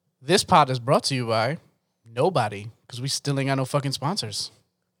This pod is brought to you by nobody because we still ain't got no fucking sponsors.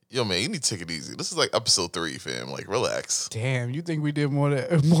 Yo, man, you need to take it easy. This is like episode 3, fam. Like, relax. Damn, you think we did more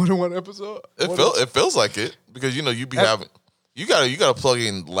than one episode? It feels like it because you be having. You gotta plug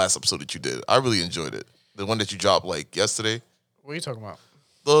in the last episode that you did. I really enjoyed it. The one that you dropped like yesterday. What are you talking about?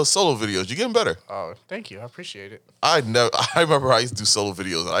 The solo videos. You're getting better. Oh, thank you. I appreciate it. I remember I used to do solo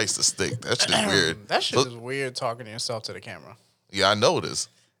videos and I used to stink. That shit is weird. That shit is weird talking to yourself to the camera. Yeah, I know it is.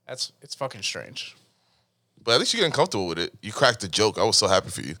 It's fucking strange. But at least you're getting comfortable with it. You cracked a joke. I was so happy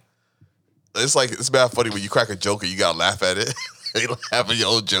for you. It's bad funny when you crack a joke and you gotta laugh at it. You laugh at your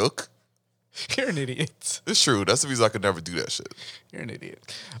own joke. You're an idiot. It's true. That's the reason I could never do that shit. You're an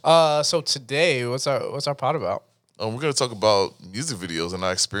idiot. So today, what's our pod about? We're gonna talk about music videos and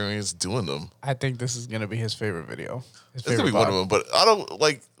our experience doing them. I think this is gonna be his favorite video. It's gonna be one of them, but I don't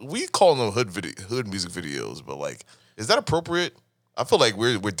like. We call them hood music videos, but like, is that appropriate? I feel like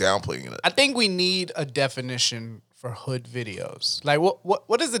we're downplaying it. I think we need a definition for hood videos. Like,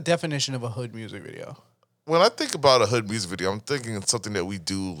 what is the definition of a hood music video? When I think about a hood music video, I'm thinking of something that we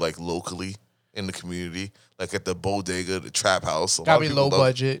do like locally in the community, like at the bodega, the trap house. Gotta be low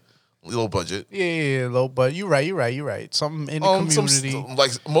budget. Low budget. Yeah, low budget. You're right. Something in the community.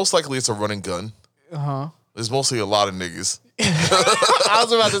 Like most likely it's a running gun. There's mostly a lot of niggas. I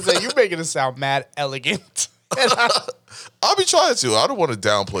was about to say, you're making it sound mad elegant. I'll be trying to. I don't want to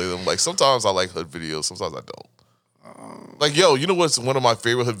downplay them. Like sometimes I like hood videos, sometimes I don't. Like, yo, you know what's one of my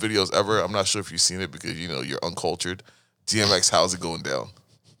favorite hood videos ever? I'm not sure if you've seen it because, you're uncultured. DMX, how's it going down?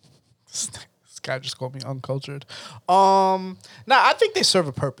 This guy just called me uncultured. I think they serve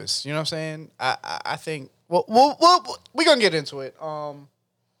a purpose. You know what I'm saying? I think, we're going to get into it. We're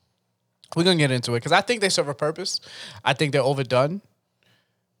going to get into it because I think they serve a purpose. I think they're overdone.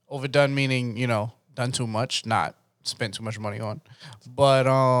 Overdone meaning, done too much, not spent too much money on. But,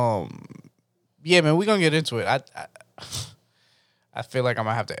 yeah, man, we're going to get into it. I feel like I'm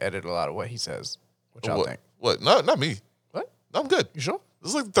going to have to edit a lot of what he says. What y'all think? What? Not me. What? I'm good. You sure? This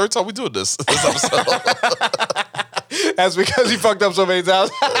is like the third time we doing this episode. That's because he fucked up so many times.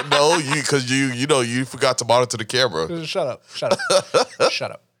 No, because you forgot to monitor the camera. Shut up.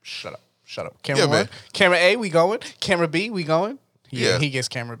 Camera Yeah, one. man. Camera A, we going. Camera B, we going. Yeah. He gets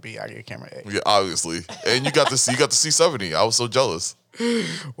camera B, I get camera A. Yeah, obviously. And you got the C70. I was so jealous.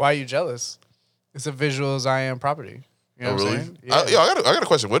 Why are you jealous? It's a visual as I am property. You know what I'm saying? Yeah. I got a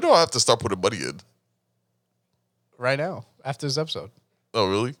question. When do I have to start putting money in? Right now, after this episode. Oh,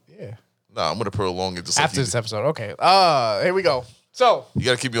 really? Yeah. Nah, I'm gonna prolong it just After like this episode, okay. Here we go. So you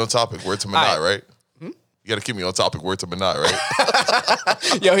gotta keep me on topic. Word to Minaj, right? You gotta keep me on topic. Word to Minaj,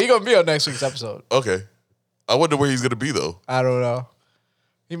 right? yo, he gonna be on next week's episode. Okay. I wonder where he's gonna be though. I don't know.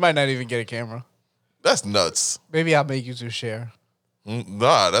 He might not even get a camera. That's nuts. Maybe I'll make you two share.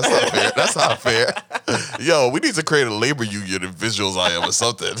 Nah, that's not fair. That's not fair. Yo, we need to create a labor union in visuals I am or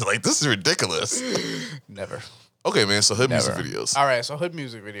something. Like, this is ridiculous. Never. Okay, man, so hood music videos. All right, so hood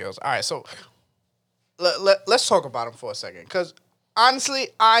music videos. All right, so let's talk about them for a second. Because honestly,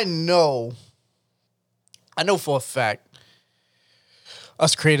 I know for a fact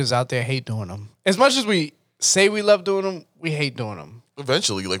us creators out there hate doing them. As much as we say we love doing them, we hate doing them.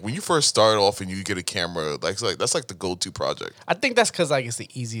 Eventually, like when you first start off and you get a camera, that's like the go-to project. I think that's because like it's the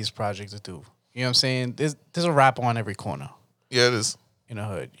easiest project to do. You know what I'm saying? There's a rapper on every corner. Yeah, it is. In the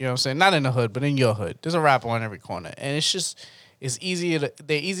hood. You know what I'm saying? Not in the hood, but in your hood. There's a rapper on every corner. And they're easy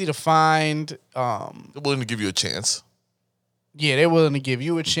to find. They're willing to give you a chance. Yeah, they're willing to give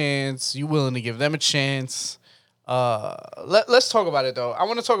you a chance. You willing to give them a chance. Let's talk about it though. I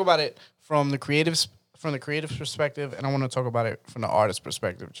want to talk about it from the creative perspective, and I want to talk about it from the artist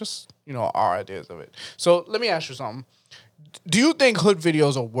perspective. Just, our ideas of it. So let me ask you something. Do you think hood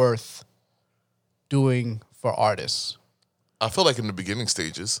videos are worth doing for artists? I feel like in the beginning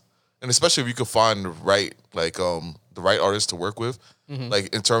stages, and especially if you could find the right artist to work with,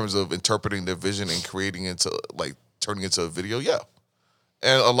 like in terms of interpreting their vision and creating turning into a video, yeah,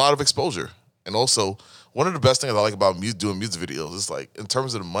 and a lot of exposure. And also, one of the best things I like about doing music videos is like in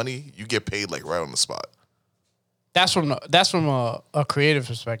terms of the money, you get paid like right on the spot. That's from a creative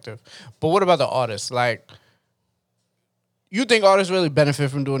perspective. But what about the artists? Like, you think artists really benefit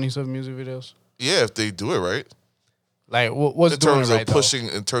from doing these sort of music videos? Yeah, if they do it right. Like, what's doing it right,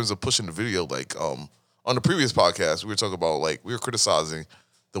 in terms of pushing the video, like on the previous podcast, we were talking about like we were criticizing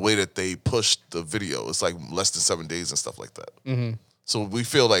the way that they pushed the video. It's like less than 7 days and stuff like that. Mm-hmm. So we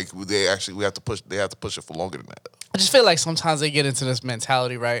feel like they have to push it for longer than that. I just feel like sometimes they get into this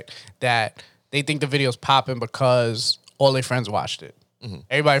mentality, right, that they think the video's popping because all their friends watched it. Mm-hmm.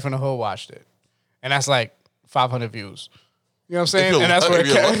 Everybody from the hood watched it, and that's like 500 views. You know what I'm saying? If you're And that's lucky,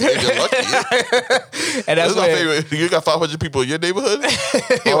 where if you're lucky, yeah. and that's That's my where favorite. You got 500 people in your neighborhood?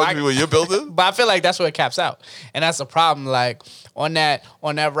 500 people in your building? but I feel like that's where it caps out. And that's the problem. Like on that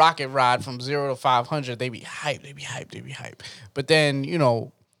rocket ride from 0 to 500, they be hyped. But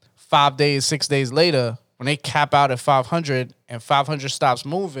then, 5 days, 6 days later, when they cap out at 500 and 500 stops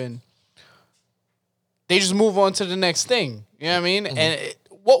moving, they just move on to the next thing. You know what I mean? Mm-hmm. And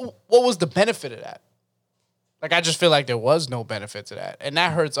what was the benefit of that? Like, I just feel like there was no benefit to that. And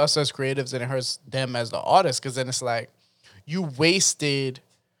that hurts us as creatives and it hurts them as the artists, because then it's like you wasted,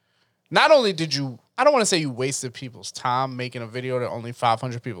 not only did you, I don't want to say you wasted people's time making a video that only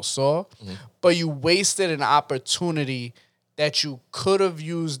 500 people saw, but you wasted an opportunity that you could have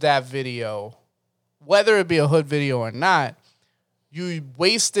used that video, whether it be a hood video or not, you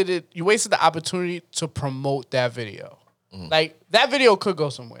wasted the opportunity to promote that video. Like, that video could go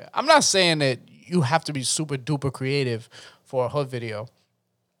somewhere. I'm not saying that you have to be super duper creative for a hood video.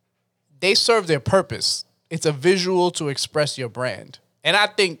 They serve their purpose. It's a visual to express your brand. And I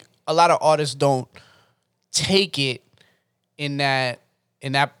think a lot of artists don't take it from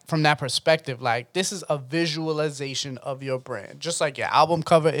that perspective. Like, this is a visualization of your brand. Just like your album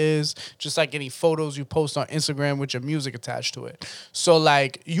cover is, just like any photos you post on Instagram with your music attached to it. So,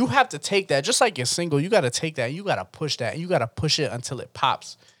 like, you have to take that, just like your single, you got to take that, you got to push that, and you got to push it until it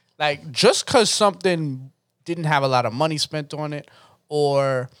pops. Like, just because something didn't have a lot of money spent on it,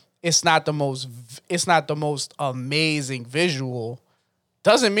 or it's not the most amazing visual,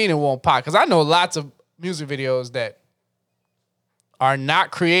 doesn't mean it won't pop. Because I know lots of music videos that are not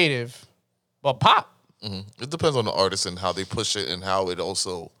creative, but pop. Mm-hmm. It depends on the artist and how they push it and how it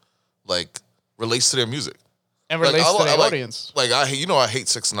also, like, relates to their music. And relates to their audience. Like, I hate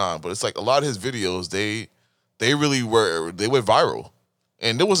 6ix9ine, but it's like a lot of his videos, they went viral.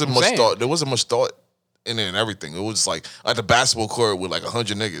 And there wasn't much thought. There wasn't much thought in it and everything. It was just like at the basketball court with like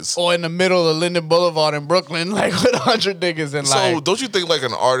 100 niggas. Or in the middle of Linden Boulevard in Brooklyn, like with 100 niggas. And so don't you think like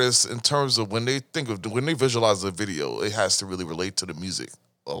an artist, in terms of when they visualize a video, it has to really relate to the music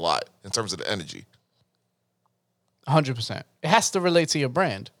a lot in terms of the energy? 100%. It has to relate to your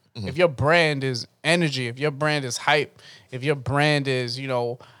brand. Mm-hmm. If your brand is energy, if your brand is hype, if your brand is,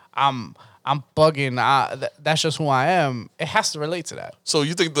 I'm bugging. That's just who I am. It has to relate to that. So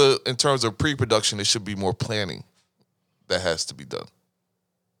you think in terms of pre-production, it should be more planning that has to be done?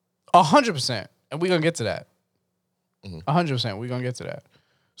 100%. And we're going to get to that. 100%. We're going to get to that.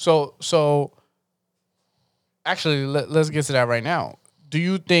 So actually, let's get to that right now. Do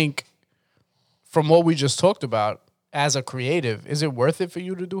you think, from what we just talked about, as a creative, is it worth it for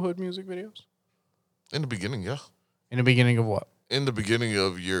you to do hood music videos? In the beginning, yeah. In the beginning of what? In the beginning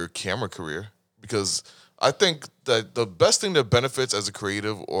of your camera career, because I think that the best thing that benefits as a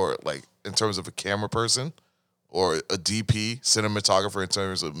creative, or like in terms of a camera person or a DP, cinematographer, in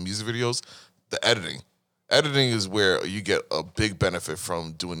terms of music videos, the editing. Editing is where you get a big benefit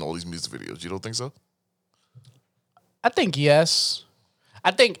from doing all these music videos. You don't think so? I think yes.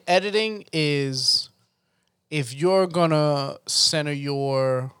 I think editing is, if you're gonna center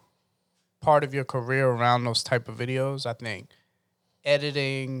your part of your career around those type of videos, I think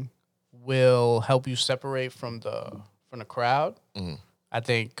editing will help you separate from the crowd. Mm-hmm. I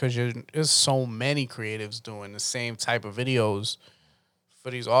think because there's so many creatives doing the same type of videos for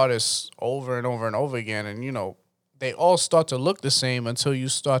these artists over and over and over again, and they all start to look the same until you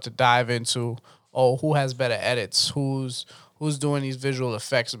start to dive into, who has better edits, who's doing these visual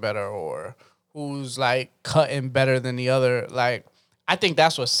effects better, or who's like cutting better than the other. Like, I think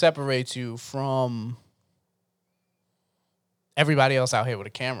that's what separates you from everybody else out here with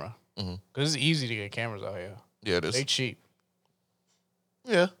a camera. Because it's easy to get cameras out here. Yeah, it is. They cheap.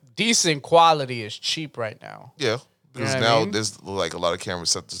 Yeah. Decent quality is cheap right now. Yeah. Because now there's like a lot of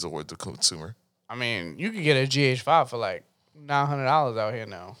cameras set toward the consumer. I mean, you can get a GH5 for like $900 out here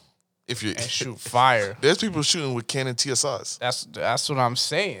now. If you and shoot fire. There's people shooting with Canon TSIs. That's what I'm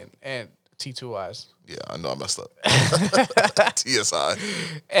saying. And T2Is. Yeah, I know I messed up. TSI.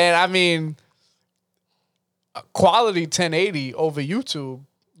 And I mean, quality 1080 over YouTube,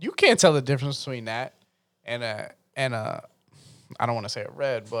 you can't tell the difference between that and a I don't want to say a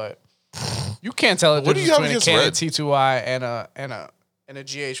red, but you can't tell the difference between a Canon T2i and a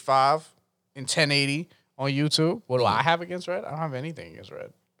GH5 in 1080 on YouTube. What do I have against red? I don't have anything against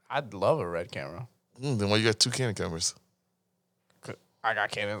red. I'd love a red camera. Then why you got two Canon cameras? I got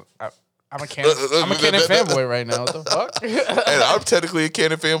Canon. I'm a Canon fanboy right now. What the fuck? And I'm technically a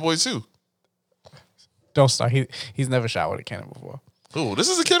Canon fanboy too. Don't start. He's never shot with a Canon before. Oh, this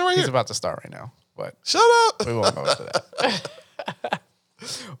is a Canon right here. He's about to start right now. But shut up. We won't go into that.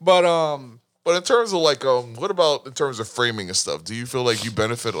 But But in terms of like, what about in terms of framing and stuff? Do you feel like you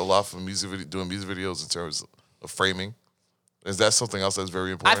benefit a lot from doing music videos in terms of framing? Is that something else that's very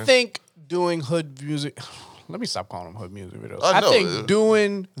I important? think doing hood music. Let me stop calling them hood music videos. I I know. think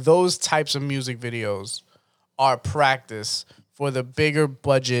doing those types of music videos are practice for the bigger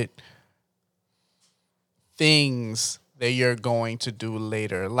budget things that you're going to do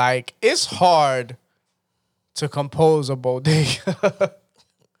later. Like, it's hard to compose a bodega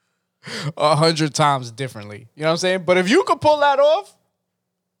 100 times differently. You know what I'm saying? But if you can pull that off,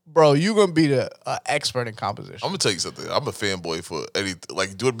 bro, you're gonna be the expert in composition. I'm gonna tell you something. I'm a fanboy for anything,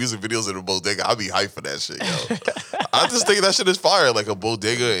 like doing music videos in a bodega. I'll be hyped for that shit, yo. I just think that shit is fire, like a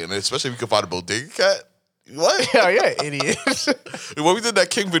bodega, and especially if you can find a bodega cat. What? Hell, you're an idiot. When we did that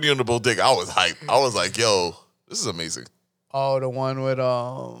King video in the bodega, I was hyped. I was like, yo, this is amazing. Oh, the one with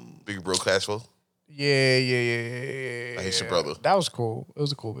Big Bro Cash Flow. yeah. I hate your brother. That was cool. It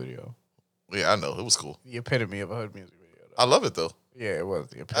was a cool video. Yeah, I know. It was cool. The epitome of a hood music video. I love it though. Yeah, it was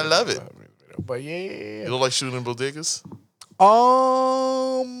the epitome. love of it. a hood music video. But You don't like shooting in bodegas?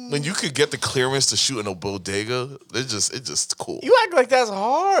 Um, When you could get the clearance to shoot in a bodega, it's just cool. you act like that's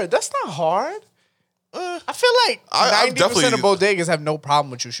hard. That's not hard. I feel like I 90% definitely- of bodegas have no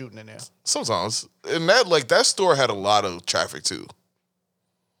problem with you shooting in there. Sometimes, and that store had a lot of traffic too.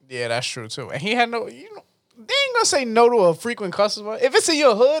 Yeah, that's true too. And he had no, they ain't gonna say no to a frequent customer. If it's in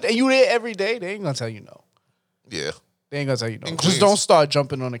your hood and you there every day, they ain't gonna tell you no. Yeah, They ain't gonna tell you no. In Just Queens. don't start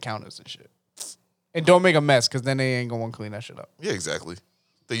jumping on the counters and shit. And don't make a mess, because then they ain't gonna want to clean that shit up. yeah, exactly.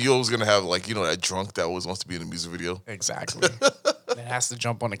 Then you always gonna have like that drunk that always wants to be in a music video. Exactly. That has to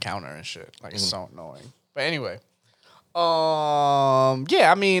jump on the counter and shit. Like, it's so annoying. But anyway.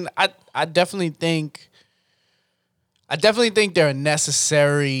 Yeah, I mean, I definitely think they're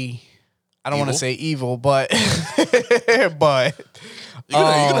necessary. I don't want to Evil? say evil, but but You're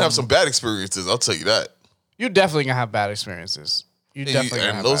gonna have some bad experiences. I'll tell you that. you're definitely gonna have bad experiences. You definitely gonna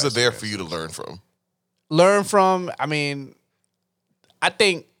And have those bad are there for experiences. you to learn from. Learn from. I mean, I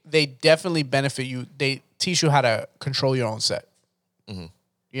think they definitely benefit you. They teach you how to control your own set. Mm-hmm.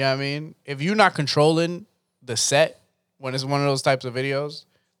 You know what I mean? If you're not controlling the set when it's one of those types of videos,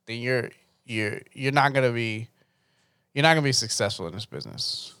 then you're not gonna be successful in this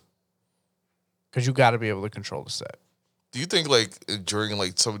business, because you got to be able to control the set. Do you think like during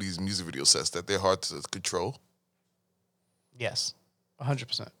like some of these music video sets that they're hard to control? Yes,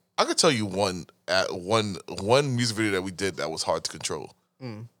 100%. I could tell you one music video that we did that was hard to control.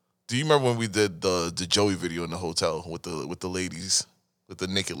 Do you remember when we did the Joey video in the hotel with the ladies, with the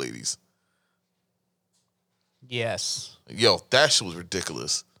naked ladies? Yes. Yo, that shit was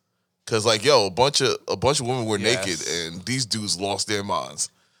ridiculous. Cause like, yo, a bunch of women were Yes. naked and these dudes lost their minds.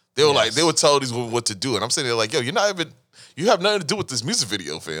 They were Yes. like, they would tell these women what to do, and I'm sitting there like, yo, you have nothing to do with this music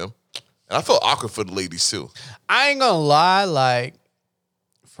video, fam. And I felt awkward for the ladies too. I ain't gonna lie, like,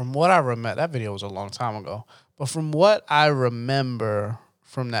 from what I remember, that video was a long time ago, but from what I remember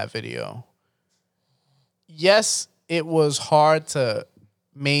from that video, yes, it was hard to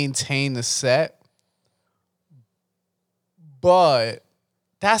maintain the set, but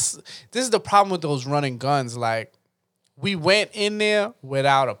this is the problem with those running guns. Like, we went in there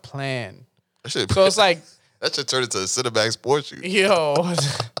without a plan. That shit, So it's like, that should turn into a Cinemax sports shoot. yo.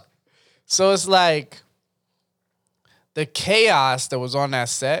 So it's like the chaos that was on that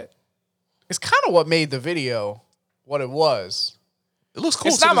set is kind of what made the video what it was. It looks cool.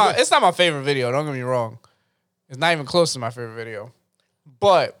 It's not my favorite video, don't get me wrong. It's not even close to my favorite video.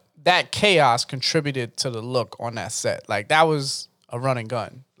 But that chaos contributed to the look on that set. Like, that was a running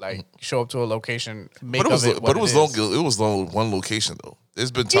gun. Like, you show up to a location, make But it was of it what but it was is. long. It was long one location though.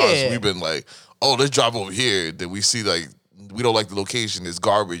 There's been times Yeah. we've been like, oh, let's drive over here. Then we see like we don't like the location. It's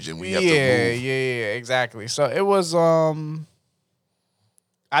garbage, and we have to move. Yeah, exactly. So it was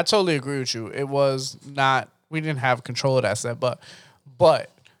I totally agree with you. It was not, we didn't have control of that set, but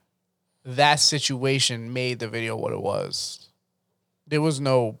that situation made the video what it was. There was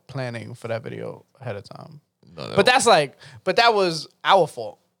no planning for that video ahead of time. No, But that was our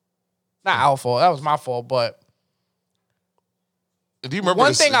fault. Not our fault. That was my fault, but do you remember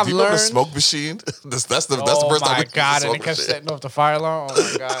one thing I've do you remember the learned- smoke machine? that's the first oh time my we used the God, and smoke it kept machine. setting off the fire alarm.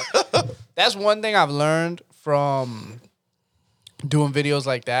 Oh my God. That's one thing I've learned from doing videos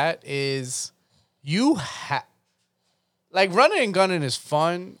like that is like, running and gunning is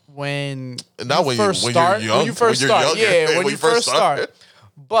fun when Not you when first you're start. young, When you first when you're start. younger. Yeah, when When you first start. start.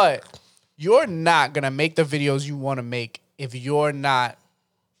 But you're not gonna make the videos you want to make if you're not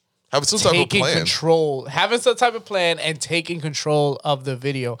Having some type of taking plan. control, having some type of plan and taking control of the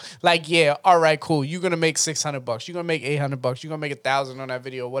video. Like, yeah, all right, cool. You're gonna make $600. You're gonna make $800. You're gonna make 1,000 on that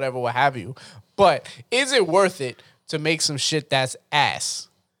video, whatever, what have you. But is it worth it to make some shit that's ass?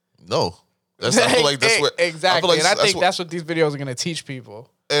 No, I feel like that's what exactly. I feel like and I think that's what these videos are gonna teach people.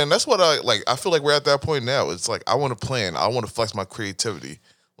 And that's what I like. I feel like we're at that point now. It's like I want to plan. I want to flex my creativity.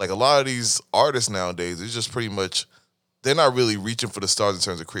 Like a lot of these artists nowadays, it's just pretty much they're not really reaching for the stars in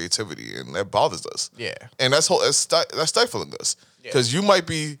terms of creativity, and that bothers us. Yeah, and that's stifling us because you're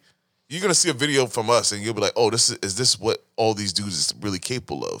gonna see a video from us, and you'll be like, oh, is this what all these dudes is really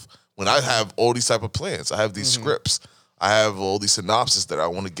capable of? When I have all these type of plans, I have these scripts, I have all these synopses that I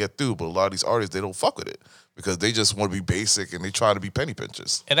want to get through, but a lot of these artists they don't fuck with it because they just want to be basic and they try to be penny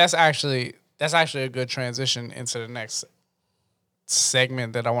pinchers. And that's actually a good transition into the next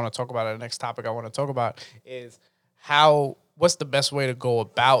segment that I want to talk about. The next topic I want to talk about is what's the best way to go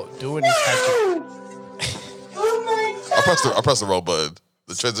about doing these types of I press the wrong button.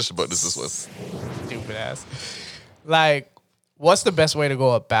 The transition button is this one. Stupid ass. Like, what's the best way to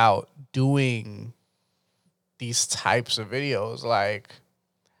go about doing these types of videos? Like,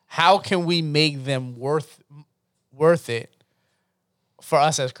 how can we make them worth it for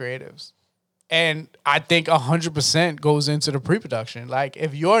us as creatives? And I think 100% goes into the pre-production. Like,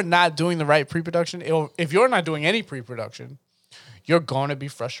 if you're not doing the right pre-production, if you're not doing any pre-production, you're going to be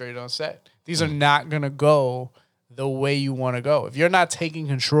frustrated on set. These are not going to go the way you want to go. If you're not taking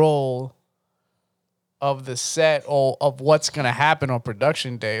control of the set or of what's going to happen on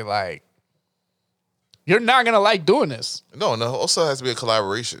production day, like, you're not going to like doing this. No, it also has to be a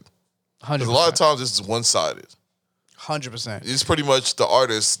collaboration. 100%. Because a lot of times this is one-sided. 100%. It's pretty much the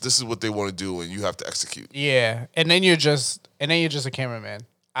artist, this is what they want to do, and you have to execute. Yeah. And then you're just a cameraman.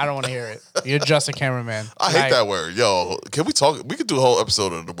 I don't want to hear it. You're just a cameraman. I hate that word. Yo, can we talk? We could do a whole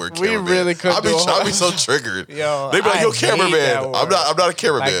episode of the word cameraman. We really could. I'd be so triggered. Yo, they be like, yo, cameraman. I'm not a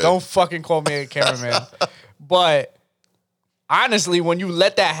cameraman. Like, don't fucking call me a cameraman. But honestly, when you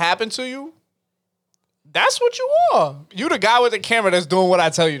let that happen to you, that's what you are. You the guy with the camera that's doing what I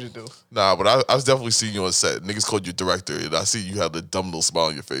tell you to do. Nah, but I was definitely seeing you on set. Niggas called you director, and I see you have the dumb little smile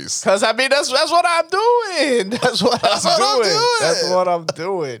on your face. Cause I mean that's what I'm doing. That's what I'm doing. That's what I'm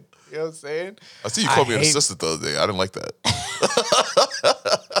doing. You know what I'm saying? I see you called me an assistant the other day. I didn't like that.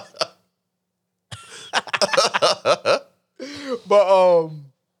 But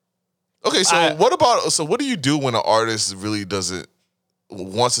okay, so what do you do when an artist really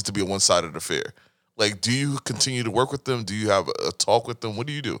wants it to be a one-sided affair? Like, do you continue to work with them? Do you have a talk with them? What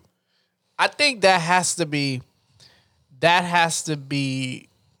do you do? I think that has to be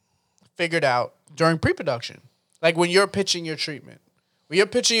figured out during pre-production. Like when you're pitching your treatment. When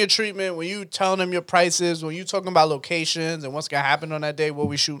you telling them your prices, when you talking about locations and what's gonna happen on that day, what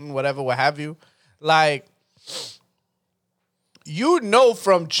we shooting, whatever, what have you. Like, you know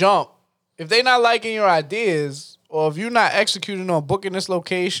from jump, if they not liking your ideas, or if you're not executing on booking this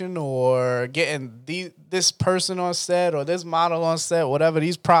location or getting this person on set or this model on set, whatever,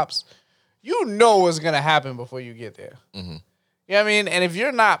 these props, you know what's going to happen before you get there. Mm-hmm. You know what I mean? And if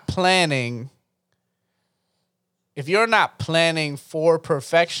you're not planning for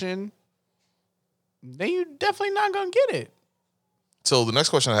perfection, then you're definitely not going to get it. So the next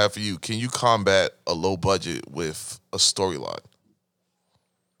question I have for you, can you combat a low budget with a storyline?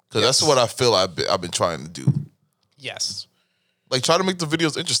 Because that's what I feel I've been trying to do. Yes. Like, try to make the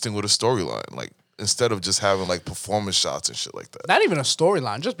videos interesting with a storyline. Like, instead of just having, like, performance shots and shit like that. Not even a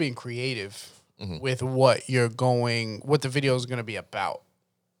storyline, just being creative with what the video is going to be about.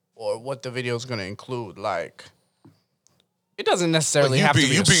 Or what the video is going to include. Like, it doesn't necessarily have to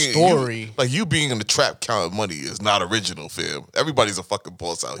be a story. You being in the trap counting money is not original, fam. Everybody's a fucking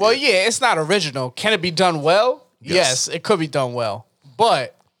boss out here. Well, yeah, it's not original. Can it be done well? Yes, it could be done well.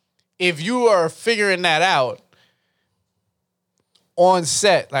 But if you are figuring that out on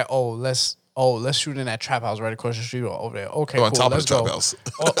set, like, let's shoot in that trap house right across the street or over there. Okay, cool. On top of the trap house.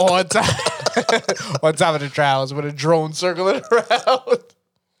 on top of the trap house with a drone circling around.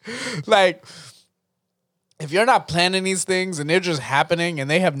 Like, if you're not planning these things and they're just happening and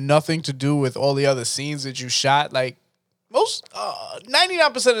they have nothing to do with all the other scenes that you shot, like,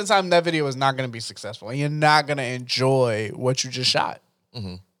 99% of the time that video is not going to be successful and you're not going to enjoy what you just shot.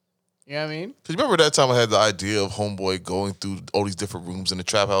 Mm-hmm. You know what I mean? Because you remember that time I had the idea of Homeboy going through all these different rooms in the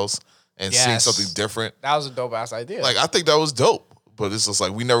trap house and seeing something different? That was a dope-ass idea. Like, I think that was dope. But it's just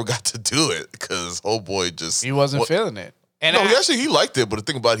like, we never got to do it because Homeboy just... He wasn't feeling it. And no, he liked it, but the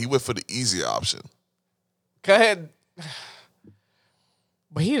thing about it, he went for the easier option. Go ahead.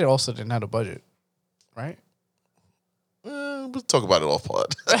 But he also didn't have a budget, right? We'll talk about it off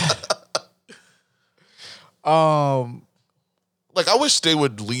pod. Like, I wish they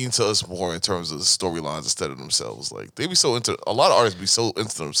would lean to us more in terms of the storylines instead of themselves. Like, they be so into a lot of artists be so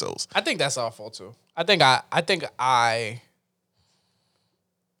into themselves. I think that's our fault too. I'm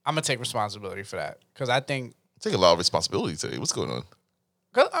gonna take responsibility for that because I think Take a lot of responsibility today. What's going on?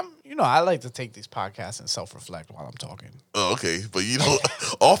 because I like to take these podcasts and self-reflect while I'm talking. Oh, okay. But you don't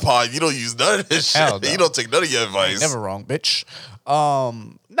off pod, you don't use none of this Hell shit. no. You don't take none of your advice. Never wrong, bitch.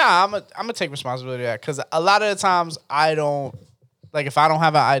 Nah, I'm gonna take responsibility for that because a lot of the times I don't like if I don't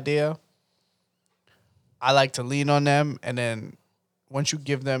have an idea, I like to lean on them, and then once you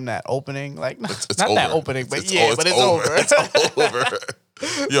give them that opening, like It's not over. that opening, but It's it's over. It's over.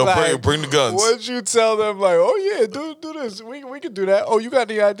 Yo, Like, bring the guns. Once you tell them like, oh yeah, do this, we can do that. Oh, you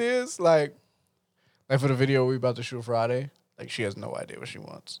got any ideas? Like for the video we about to shoot Friday, like she has no idea what she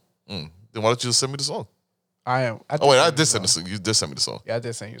wants. Then why don't you just send me the song? I Did send the song. You did send me the song. Yeah, I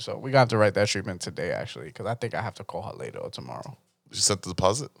did send you. So we got to write that treatment today, actually, because I think I have to call her later or tomorrow. You sent the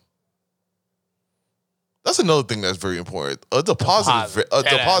deposit? That's another thing that's very important. A deposit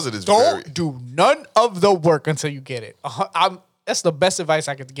is very... Don't do none of the work until you get it. That's the best advice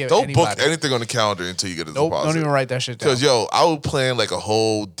I could give Don't anybody. book anything on the calendar until you get a Nope, deposit. don't even write that shit down. Because, I would plan like a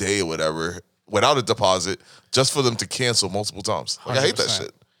whole day or whatever without a deposit just for them to cancel multiple times. Like, I hate that 100%.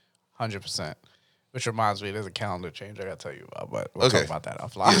 shit. 100%. Which reminds me, there's a calendar change I got to tell you about, but we'll Okay. talk about that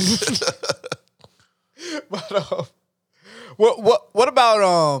offline. But what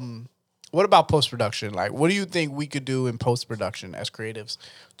about post production? Like, what do you think we could do in post production as creatives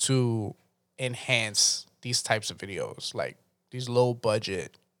to enhance these types of videos, like these low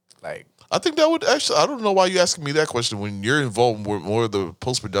budget, like? I think that would actually... I don't know why you're asking me that question when you're involved with more of the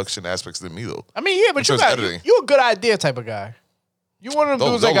post-production aspects than me, though. I mean, yeah, but editing. you're a good idea type of guy. You one of them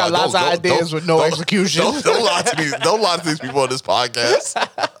dudes that got lots of ideas with no execution. Don't lie to these people on this podcast.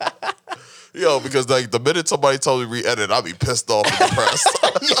 Yo, because like the minute somebody tells me re-edit, I'll be pissed off and depressed.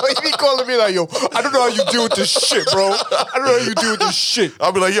 Yo, he be calling me like, yo, I don't know how you deal with this shit, bro. I don't know how you deal with this shit.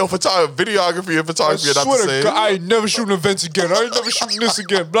 I'll be like, yo, videography and photography are not the same. God, I ain't never shooting events again. I ain't never shooting this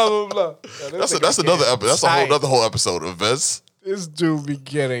again. Blah blah blah. That's another episode. That's another whole episode of events. This dude be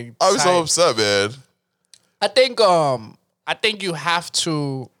getting. I was so tight. upset, man. I think you have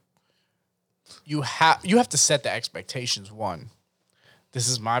to. You have to set the expectations. One, this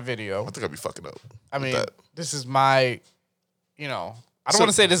is my video. I think I'd be fucking up. I with mean, that. this is my. I don't want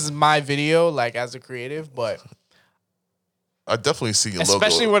to say this is my video, like as a creative, but I definitely see your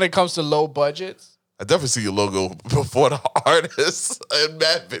especially logo. when it comes to low budgets. I definitely see your logo before the artists in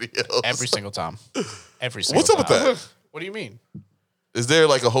mad videos. Every single time. Every single What's up time. with that? What do you mean? Is there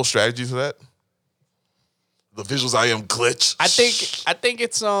like a whole strategy for that? The visuals I am glitch. I think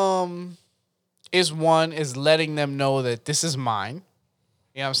it's is letting them know that this is mine.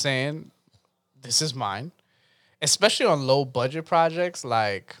 You know what I'm saying? This is mine. Especially on low budget projects,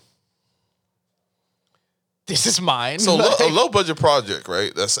 like this is mine. So Like, a low budget project,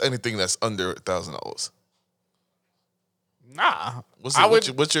 right? That's anything that's under $1,000. nah. What's I your would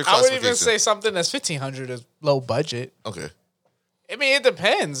even classification? say something that's $1,500 is low budget. Okay. I mean, it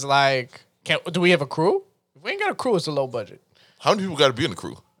depends. Like, do we have a crew? If we ain't got a crew, it's a low budget. How many people got to be in the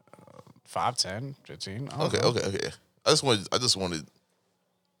crew? 5, 10, 15. I don't Okay, know. okay. I just wanted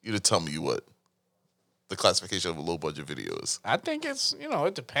you to tell me what the classification of a low budget video is. I think it's,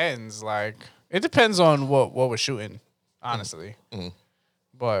 it depends. Like, it depends on what we're shooting, honestly. Mm-hmm.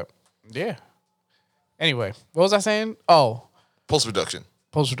 But, yeah. Anyway, what was I saying? Oh, Post production.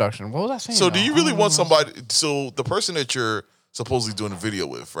 post-production. What was I saying? So do you really Oh. want somebody? So the person that you're supposedly doing a video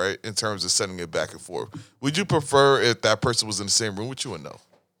with, right? In terms of sending it back and forth, would you prefer if that person was in the same room with you or no?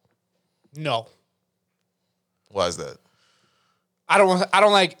 No. Why is that? I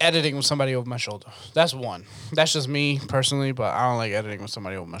don't like editing with somebody over my shoulder. That's one. That's just me personally, but I don't like editing with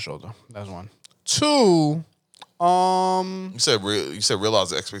somebody over my shoulder. That's one. 2, You said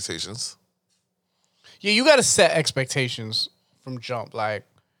realize the expectations. yeah, you got to set expectations from jump. Like,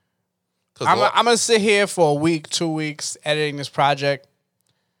 'Cause I'm what- going to sit here for a week, 2 weeks editing this project.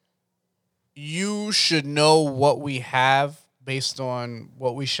 You should know what we have based on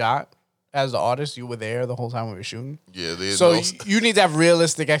what we shot. As the artist, you were there the whole time we were shooting. yeah, they So know. you need to have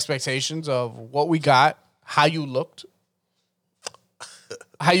realistic expectations of what we got, how you looked.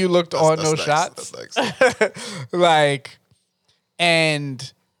 How you looked on That's those nice. shots. That's nice. Like,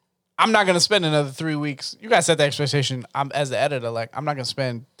 and I'm not gonna spend another 3 weeks. You guys set the expectation. I'm as the editor, like I'm not gonna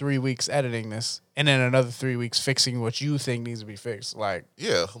spend 3 weeks editing this and then another 3 weeks fixing what you think needs to be fixed. Like,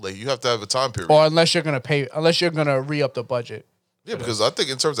 Yeah, like you have to have a time period. or unless you're gonna re up the budget Yeah, because I think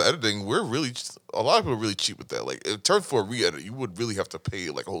in terms of editing, a lot of people are really cheap with that. Like in terms for a re-edit, you would really have to pay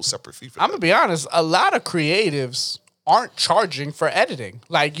like a whole separate fee for I'm that. gonna be honest. A lot of creatives aren't charging for editing.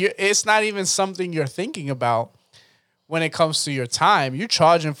 Like it's not even something you're thinking about when it comes to your time. You're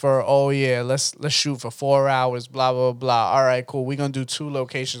charging for, oh yeah, let's shoot for 4 hours, blah blah blah. All right, cool. We're gonna do 2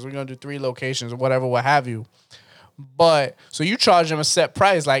 locations. We're gonna do 3 locations, or whatever, what have you. But so you charge them a set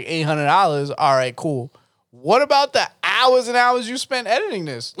price, like $800. All right, cool. What about the hours and hours you spent editing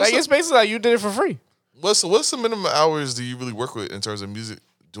this? Like it's basically like you did it for free. What's the minimum hours do you really work with in terms of music,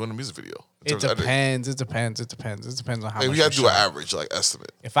 doing a music video? It depends. It depends. It depends. It depends on how Like much we had to do an shot. average, like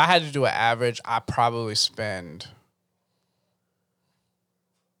estimate. If I had to do an average, I probably spend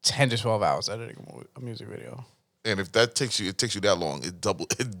 10 to 12 hours editing a music video. And if it takes you that long, it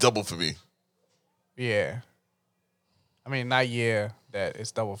double for me. Yeah. I mean, not that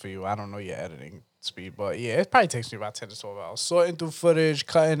it's double for you. I don't know your editing speed, but yeah, it probably takes me about 10 to 12 hours. Sorting through footage,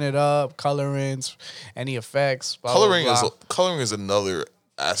 cutting it up, colorings, any effects. Blah, Coloring blah, blah. coloring is another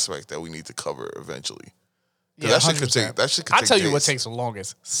aspect that we need to cover eventually. Yeah, that shit could 100%. take. That shit could I'll take tell you what days. takes the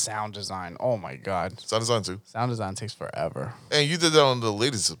longest. Sound design. Oh my God. Sound design too. Sound design takes forever. And you did that on the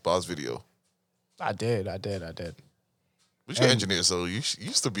latest Boss video. I did. But you're an engineer, so you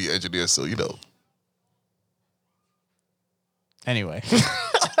used to be an engineer, so you know. Anyway.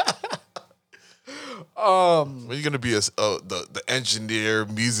 When you're gonna be the engineer,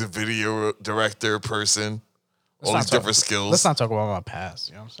 music video director person, all these different skills. Let's not talk about my past.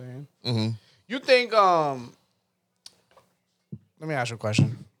 You know what I'm saying? Mm-hmm. You think? Let me ask you a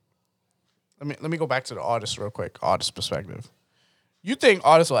question. Let me go back to the artist real quick. Artist perspective. You think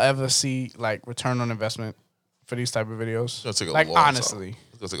artists will ever see like return on investment for these type of videos? It's gonna take a like long honestly, time.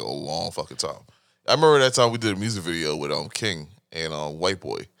 It's gonna take a long fucking time. I remember that time we did a music video with King and White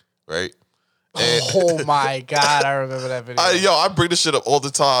Boy, right? And oh my God, I remember that video. I bring this shit up all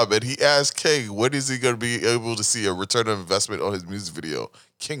the time, and he asked King, when is he gonna be able to see a return on investment on his music video?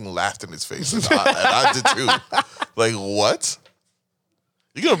 King laughed in his face, and I did too. Like, what?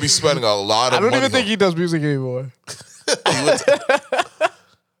 You're gonna be spending a lot of money. I don't even think he does music anymore.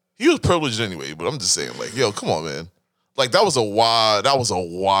 He was privileged anyway, but I'm just saying, like, yo, come on, man. Like that was a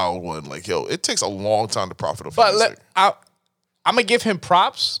wild one. Like, yo, it takes a long time to profit off But music. I'm gonna give him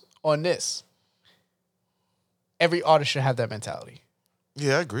props on this. Every artist should have that mentality.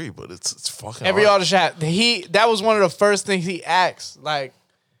 Yeah, I agree, but it's fucking Every hard. artist should have. That was one of the first things he asked. Like,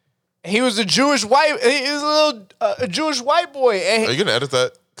 he was a Jewish white. He was a little a Jewish white boy. And Are you gonna edit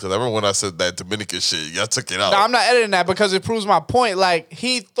that? Because I remember when I said that Dominican shit, y'all took it out. no, I'm not editing that because it proves my point. Like,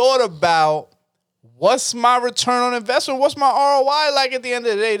 he thought about what's my return on investment? What's my ROI? Like, at the end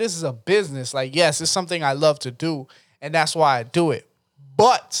of the day, this is a business. Like, yes, it's something I love to do, and that's why I do it.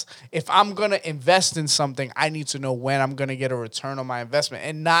 But if I'm going to invest in something, I need to know when I'm going to get a return on my investment.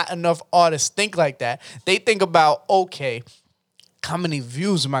 And not enough artists think like that. They think about, okay, how many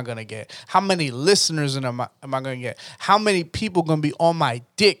views am I going to get? How many listeners am I going to get? How many people going to be on my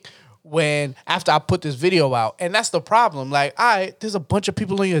dick after I put this video out? And that's the problem. Like, all right, there's a bunch of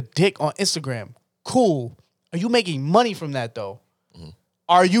people on your dick on Instagram. Cool. Are you making money from that, though? Mm-hmm.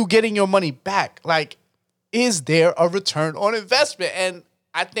 Are you getting your money back? Like, is there a return on investment? And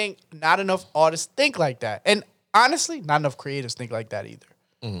I think not enough artists think like that. And honestly, not enough creators think like that either.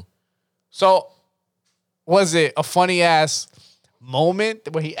 Mm-hmm. So, was it a funny ass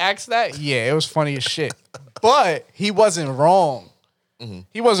moment when he asked that? Yeah, it was funny as shit. But he wasn't wrong. Mm-hmm.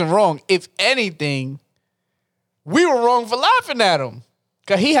 He wasn't wrong. If anything, we were wrong for laughing at him.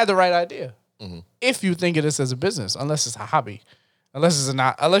 Because he had the right idea. Mm-hmm. If you think of this as a business, unless it's a hobby.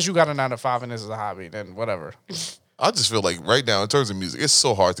 Unless you got a 9 to 5 and this is a hobby, then whatever. I just feel like right now, in terms of music, it's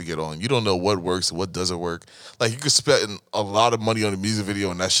so hard to get on. You don't know what works and what doesn't work. Like, you could spend a lot of money on a music video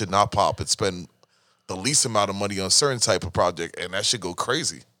and that should not pop, and spend the least amount of money on a certain type of project and that should go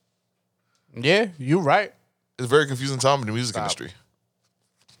crazy. Yeah, you're right. It's a very confusing time in the music industry.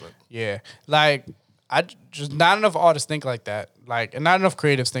 But. Yeah. Like, just not enough artists think like that. Like, and not enough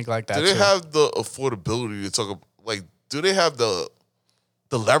creatives think like that. Do they have the affordability to talk about, like, do they have the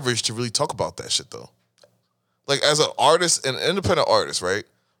leverage to really talk about that shit, though? Like, as an artist, an independent artist, right?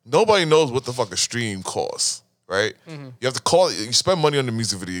 Nobody knows what the fuck a stream costs, right? Mm-hmm. You have to call it. You spend money on the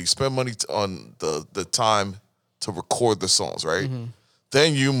music video. You spend money on the time to record the songs, right? Mm-hmm.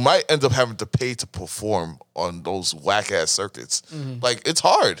 Then you might end up having to pay to perform on those whack-ass circuits. Mm-hmm. Like, it's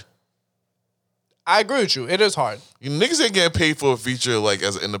hard. I agree with you. It is hard. You niggas ain't getting paid for a feature, like,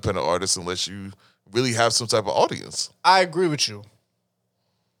 as an independent artist unless you really have some type of audience. I agree with you.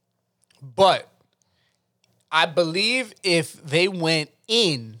 But I believe if they went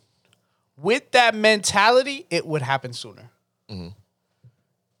in with that mentality, it would happen sooner. You know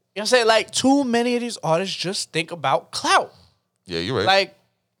what I'm saying? Like, too many of these artists just think about clout. Yeah, you're right. Like,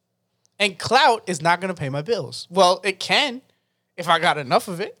 and clout is not going to pay my bills. Well, it can if I got enough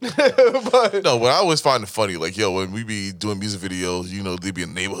of it. But no, but I always find it funny. Like, yo, when we be doing music videos, you know, they be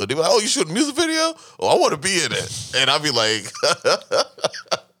in the neighborhood. They be like, oh, you shoot a music video? Oh, I want to be in it. And I be like,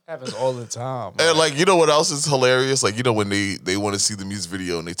 happens all the time. and like, you know what else is hilarious? Like, you know, when they want to see the music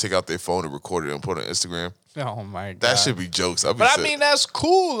video and they take out their phone and record it and put it on Instagram. Oh my god, That should be jokes. But I mean, that's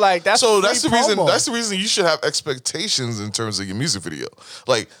cool. Like, that's so that's the reason. promo. That's the reason you should have expectations in terms of your music video.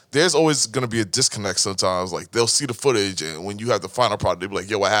 Like, there's always gonna be a disconnect sometimes. Like, they'll see the footage, and when you have the final product, they'll be like,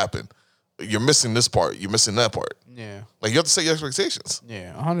 "Yo, what happened? You're missing this part. You're missing that part." Yeah, Like, you have to set your expectations.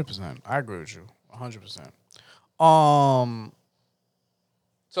 yeah, 100%. I agree with you, 100%.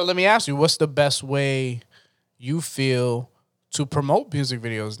 So let me ask you, what's the best way you feel to promote music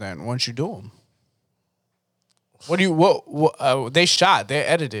videos? Then once you do them, they shot, they're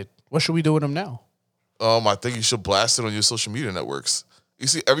edited. What should we do with them now? I think you should blast it on your social media networks. You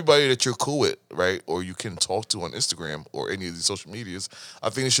see, everybody that you're cool with, right, or you can talk to on Instagram or any of these social medias,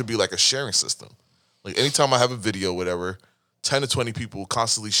 I think it should be like a sharing system. Like, anytime I have a video, whatever, 10 to 20 people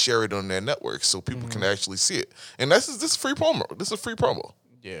constantly share it on their network so people can actually see it. And this is free promo. This is a free promo.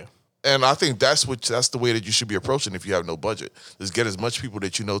 Yeah. And I think that's the way that you should be approaching if you have no budget. Just get as much people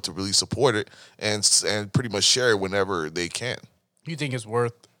that you know to really support it and pretty much share it whenever they can. You think it's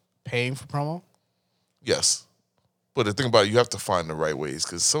worth paying for promo? Yes. But the thing about it, you have to find the right ways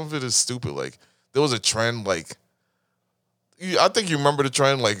because some of it is stupid. Like, there was a trend, like, I think you remember the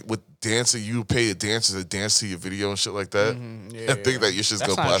trend, like, with dancing, you pay a dancer to dance to your video and shit like that. Yeah, and think that you should just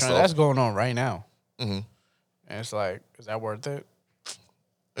that's go not a blast trend. off. That's going on right now. Mm-hmm. And it's like, is that worth it?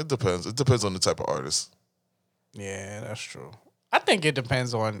 It depends. It depends on the type of artist. Yeah, that's true. I think it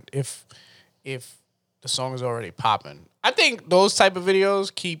depends on if the song is already popping. I think those type of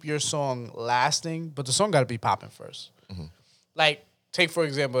videos keep your song lasting, but the song got to be popping first. Like, take for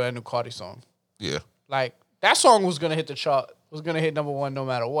example that new Cardi song. Yeah. Like, that song was gonna hit the chart, was gonna hit number one no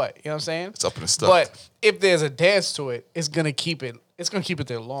matter what. You know what I'm saying? It's up in the stuff. But if there's a dance to it, it's gonna keep it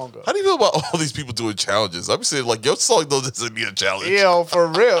there longer. How do you feel about all these people doing challenges? I'm saying, like, your song doesn't need a challenge. Yo, for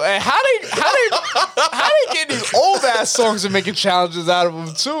real. And how they get these old ass songs and making challenges out of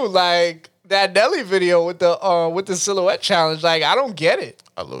them too? Like that Nelly video with the silhouette challenge. Like, I don't get it.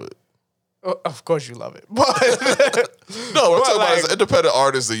 I love it. Of course you love it, but No, I'm talking about like- as an independent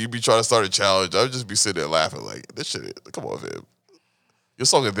artist that you be trying to start a challenge. I would just be sitting there laughing like, this shit, come on, man. Your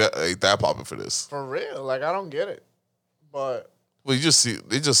song ain't that popping for this. for real, like I don't get it. But Well, you just see,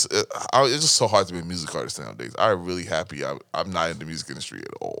 it's just so hard to be a music artist nowadays. I'm really happy I'm not in the music industry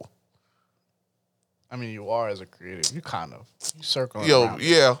at all. I mean, you are as a creative. You kind of circle. Yo,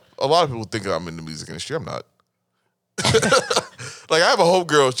 yeah, a lot of people think I'm in the music industry. I'm not. Like, I have a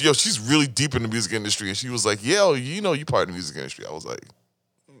homegirl, yo, she's really deep in the music industry, and she was like, "Yo, you know, you part of the music industry." I was like,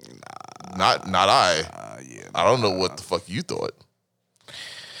 "Not I. Yeah. I don't know what the fuck you thought."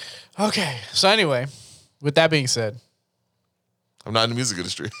 Okay. So anyway, with that being said, I'm not in the music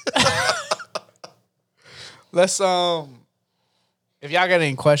industry. let's if y'all got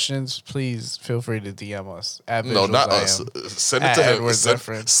any questions, please feel free to DM us at No, Visuals not I us. Am. Send it At to him. Edward Send,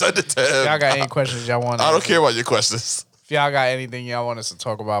 Different. send it to him. If y'all got any questions y'all want? I don't care about your questions. If y'all got anything y'all want us to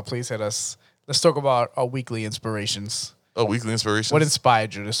talk about, please hit us. Let's talk about our weekly inspirations. Oh, weekly inspiration. What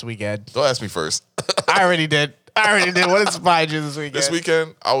inspired you this weekend? Don't ask me first. I already did. What inspired you this weekend? This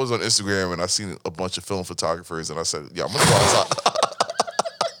weekend, I was on Instagram and I seen a bunch of film photographers, and I said, "Yeah, I'm gonna go outside."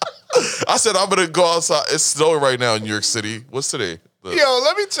 I said, "I'm gonna go outside." It's snowing right now in New York City. What's today? Yo,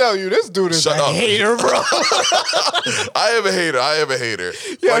 let me tell you, this dude is Shut a up. hater, bro. I am a hater.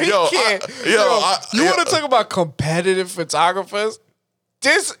 Yo, Like, he can't. You want to talk about competitive photographers?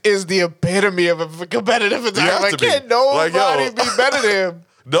 This is the epitome of a competitive photographer. to be. Can't nobody Like, yo. be better than him.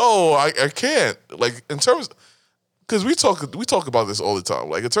 No, I can't. Like, in terms, because we talk about this all the time.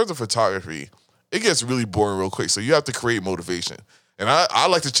 Like, in terms of photography, it gets really boring real quick. So you have to create motivation. And I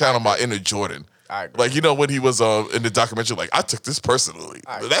like to channel my inner Jordan. I agree. Like, you know, when he was in the documentary, like, I took this personally.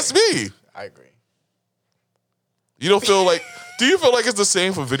 That's me. I agree. You don't feel like? Do you feel like it's the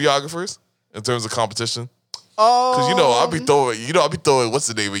same for videographers in terms of competition? Because I'll be throwing what's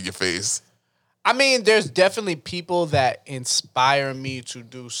the name in your face. I mean, there's definitely people that inspire me to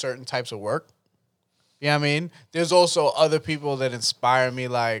do certain types of work. You know what I mean? There's also other people that inspire me,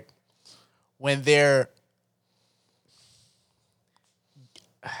 like when there's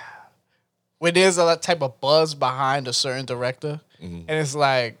a type of buzz behind a certain director, and it's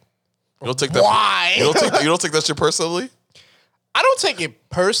like, You don't take that. why? You don't take that shit personally. I don't take it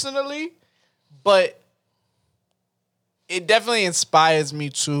personally, but it definitely inspires me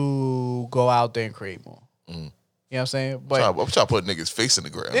to go out there and create more. You know what I'm saying? But I'm trying to put niggas' face in the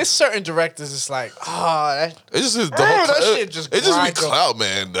ground. there's certain directors. It's like, It's just that shit just it just be grind up. clout,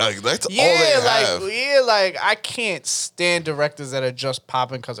 man. Like that's all they have. Like I can't stand directors that are just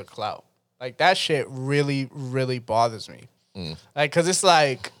popping because of clout. Like that shit really, really bothers me. Like, cause it's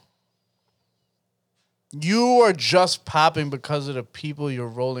like you are just popping because of the people you're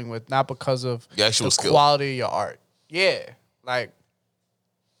rolling with, not because of The actual the skill. quality of your art. Yeah, like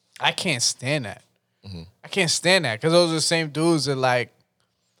I can't stand that. I can't stand that because those are the same dudes that like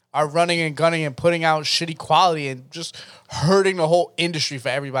are running and gunning and putting out shitty quality and just hurting the whole industry for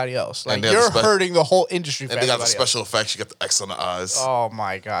everybody else. Like And they have you're the hurting the whole industry for And they got everybody the else. special effects. You got the X on the eyes. Oh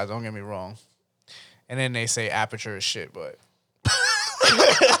my god! Don't get me wrong. And then they say aperture is shit, but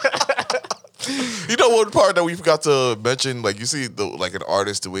You know one part that we forgot to mention? Like you see like an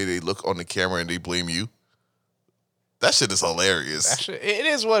artist, the way they look on the camera and they blame you. That shit is hilarious. it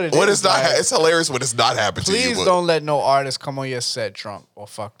is what it is. When it's not, like, it's hilarious when it's not happening to you. please but- don't let no artist come on your set drunk or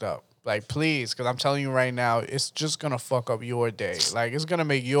fucked up. Like, please, because I'm telling you right now, it's just gonna fuck up your day. Like, it's gonna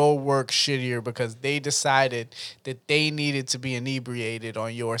make your work shittier because they decided that they needed to be inebriated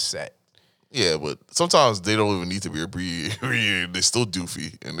on your set. Yeah, but sometimes they don't even need to be abbreviated. They're still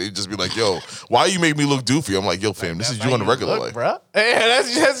doofy. And they just be like, yo, why you make me look doofy? I'm like, yo, fam, this is That's you how in the regular life. bro. Yeah,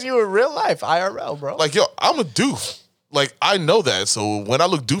 that's you in real life, IRL, bro. Like, yo, I'm a doof. Like, I know that. So when I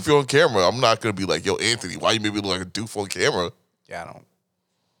look doofy on camera, I'm not going to be like, yo, Anthony, why you make me look like a doof on camera? Yeah, I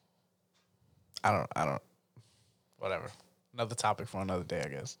don't. Whatever. Another topic for another day, I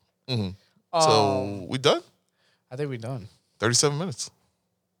guess. So we done? I think we're done. 37 minutes.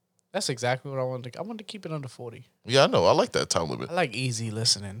 That's exactly what I wanted to. I wanted to keep it under 40. Yeah, I know. I like that time limit. I like easy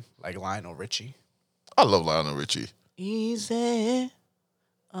listening, like Lionel Richie. I love Lionel Richie. Easy.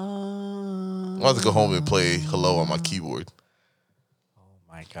 I'm about to go home and play Hello on my keyboard.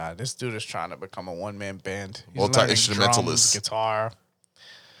 My God, this dude is trying to become a one-man band. He's Multi-instrumentalist. learning drums, guitar,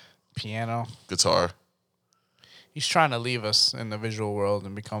 piano. Guitar. He's trying to leave us in the visual world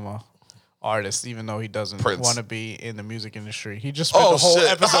and become a artist, even though he doesn't Prince. want to be in the music industry. He just spent Oh, the whole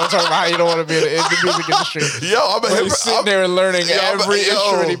shit. episode talking about how you don't want to be in the music industry. Yo, I'm a But he's sitting there and learning every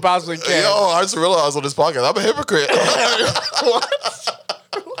instrument he possibly can. Yo, I just realized on this podcast, I'm a hypocrite.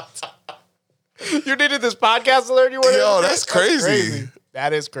 You needed this podcast to learn you were. Yo, that's crazy.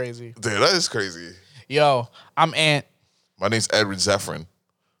 That is crazy. Dude, that is crazy. Yo, I'm Ant. My name's Edward Zephyrin.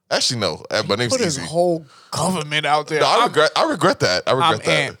 Actually, no. My name's Put his Easy. whole government out there. No, I regret that. I regret that.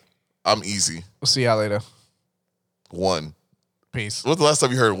 Ant. I'm Easy. We'll see y'all later. One. Peace. When's the last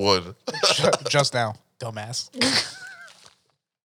time you heard one? Just now, dumbass.